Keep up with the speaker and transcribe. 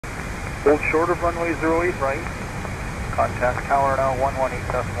Hold short of runway 08 right. Contact tower now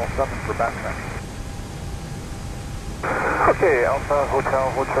 118.7 for backtrack. Okay, Alpha Hotel,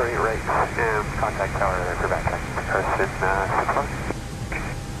 hold short 8 right, and contact tower there for backtrack. Carson, 6-1.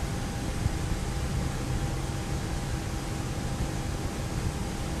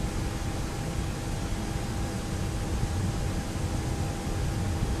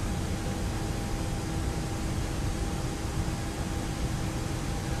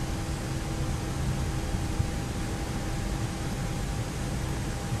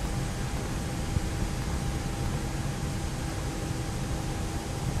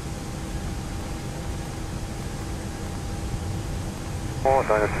 Oh,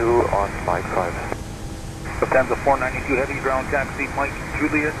 902 on Mike 5. Lufthansa 492 heavy ground taxi, Mike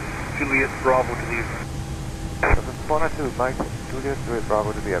Juliet, Juliet Bravo to the east. 492 Mike Juliet, Juliet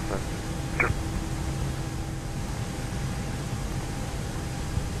Bravo to the east. Sure.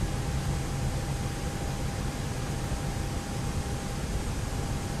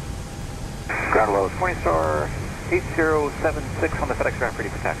 Ground low, Morningstar 8076 on the FedEx ramp ready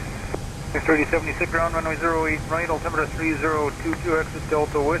for taxi. 3076 ground runway 08 right, altimeter 3022 exit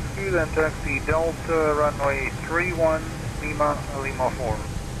Delta Whiskey, then taxi Delta runway 31 Lima 4.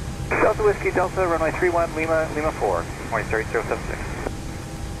 Delta Whiskey Delta runway 31 Lima 4. Morningstar 8076.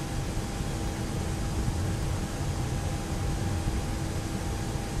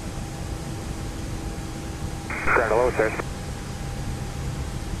 Ground low, sir.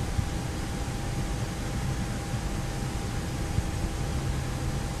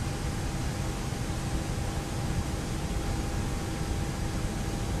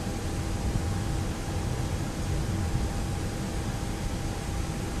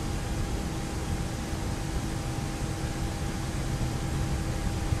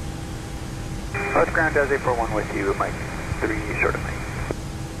 Ground Jazz 841 with you, Mike 3 short of me.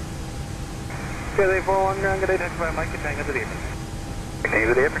 Jazz 841, ground, good day, taxi by Mike, Tango to the apron. Tango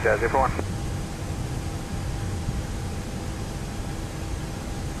to the apron, Jazz 841.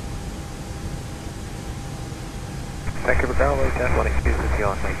 Thank you for ground low, Jazz 182 with you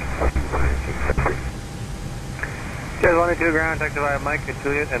on Mike. Jazz 182 ground, taxi by Mike,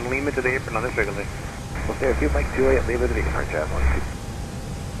 Juliet, and Lima to the apron on this regular. We'll stay with you, Mike Juliet, Lima to the apron, Jazz 182.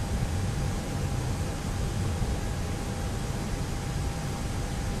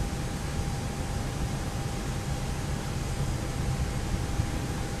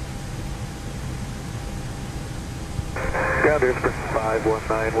 Ground Airspace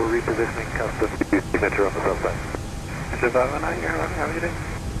 519, we're repositioning custom signature on the south side. Mr. 519, you're on, how are you doing?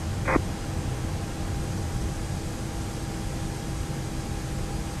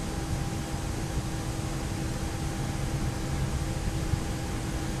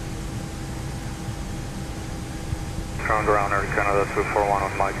 Ground around Air Canada 241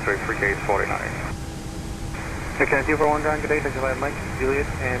 on Mike 33849. Air Canada 241 ground, good day, taxi by Mike, Juliet,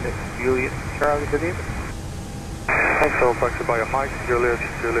 and Juliet Charlie to the apron. Thanks, so taxi by Mike, Juliet,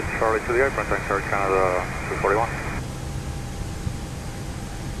 Charlie to the apron, thanks, Air Canada 241.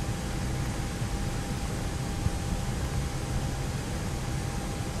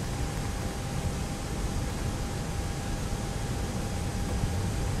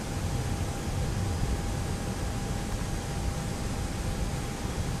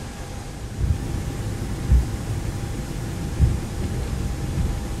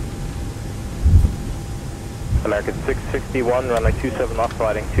 American 661, runway 27 left,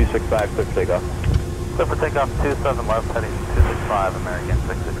 sliding 265, clear for takeoff. Clear for takeoff 27 left, heading 265, American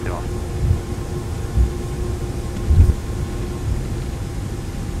 661.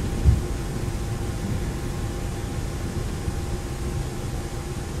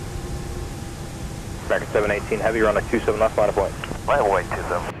 American 718, heavy, runway 27 left, line of point. Right away,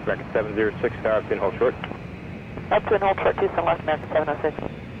 27. American 706, tower, pin hold short. Up to and hold short 27 left, American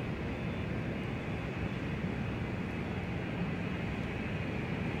 706.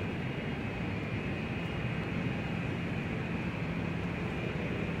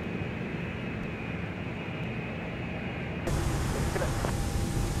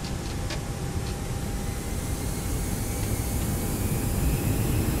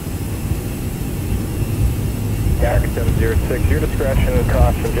 American 706, your discretion,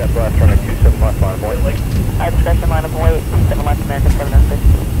 caution, jet blast, runway 27 left, line of point. Discretion, line of point, 27 left, American 706.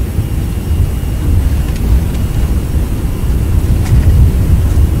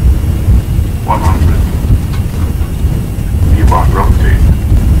 Rotate.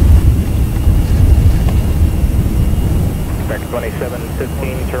 American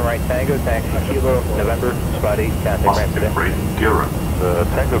 2715, turn right Tango, taxi Kilo, November, spot 8, contact ramp today. Rate Gira.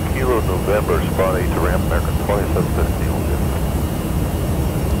 Tango Kilo November, spot 8 to ramp, American 2715.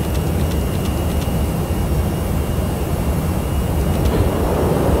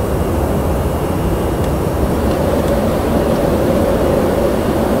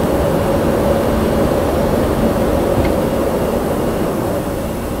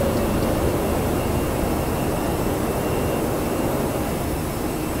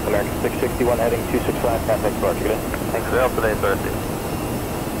 661 heading 265, contact departure, good day. Thanks for help today, Thursday.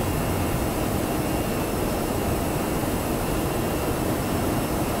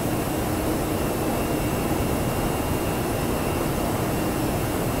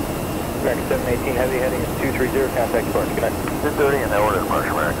 American 718 heavy heading is 230, contact departure, good night. 230 and the order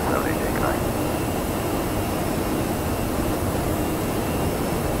departure, American 718, good night.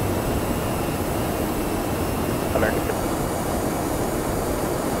 American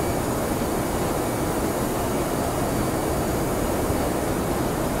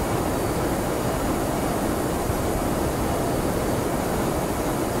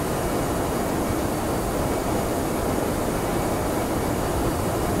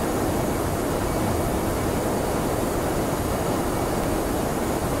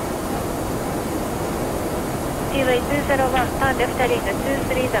 201, turn left heading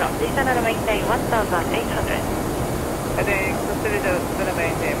 230, descend maintain 1800. Heading 230,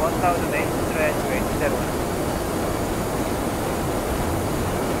 maintain 1800.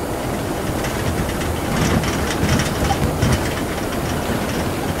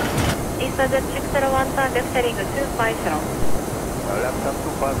 Eastern Jet 601, turn left heading 250. Left up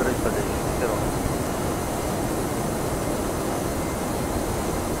 250, Eastern Jet 601.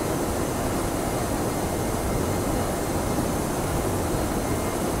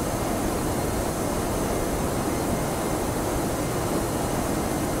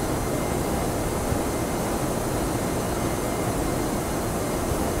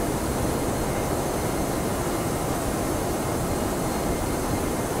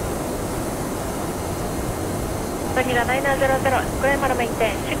 Vanilla 900, grammar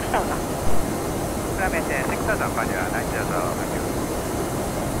maintain 6000. Grammar maintain 6000, Vanilla 900, thank you.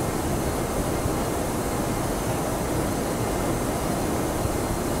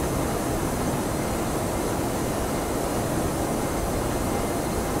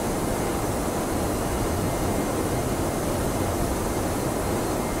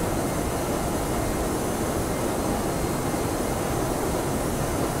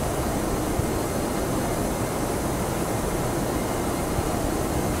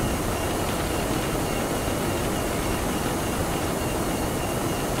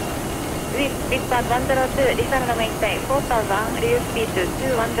 Big 102, descend maintain 4000, reduce speed to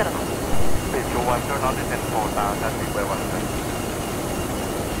 210. Speed 210, not descend 4000, big wave 100.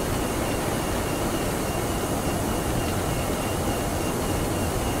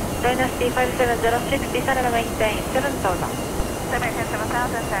 Dynasty 5706, descend maintain 7000. Maintain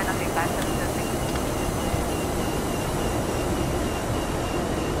 7000, Dynasty 5706.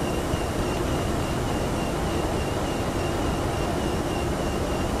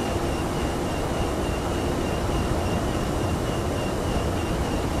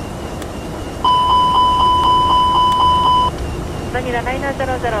 Vanilla 900,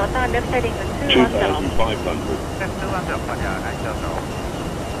 turn left heading 210. 2,500. 210, Vanilla 900.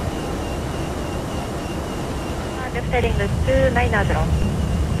 Turn left heading 290.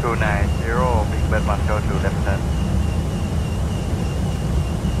 290, big bed 102, left turn.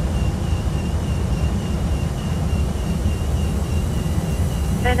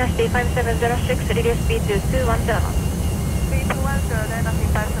 Dynasty 5706, reduce speed to 210. Speed 210, Dynasty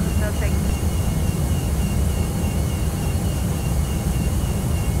 5706.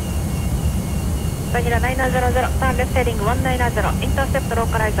 Vanilla 900, turn left heading 190, intercept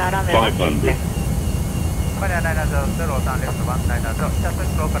localizer runway 500. Vanilla 900, turn left 190,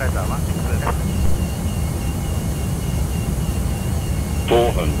 intercept localizer 160 left.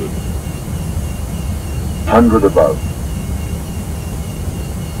 400. 100 above.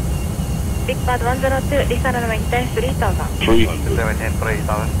 Big Bad 102, descend maintain 3000. 300. 710,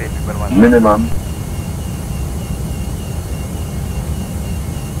 3000, speed big bed 100. Minimum.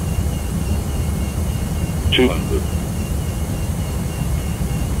 200.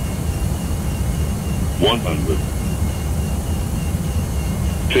 100.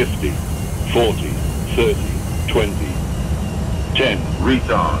 50. 40. 30. 20. 10.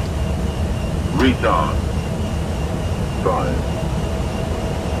 Retard. Retard. 5.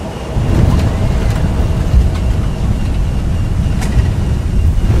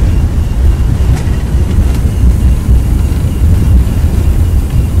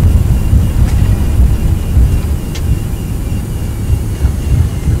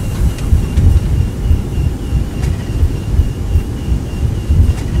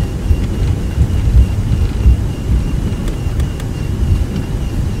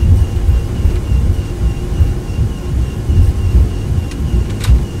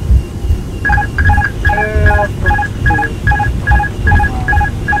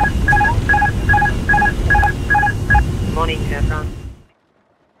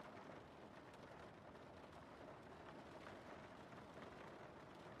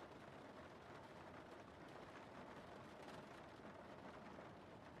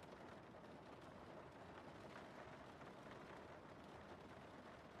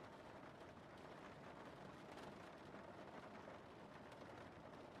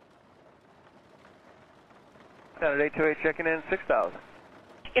 United 828 checking in 6000.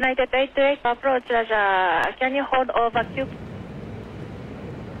 United 828 approach, Roger. Can you hold over Q?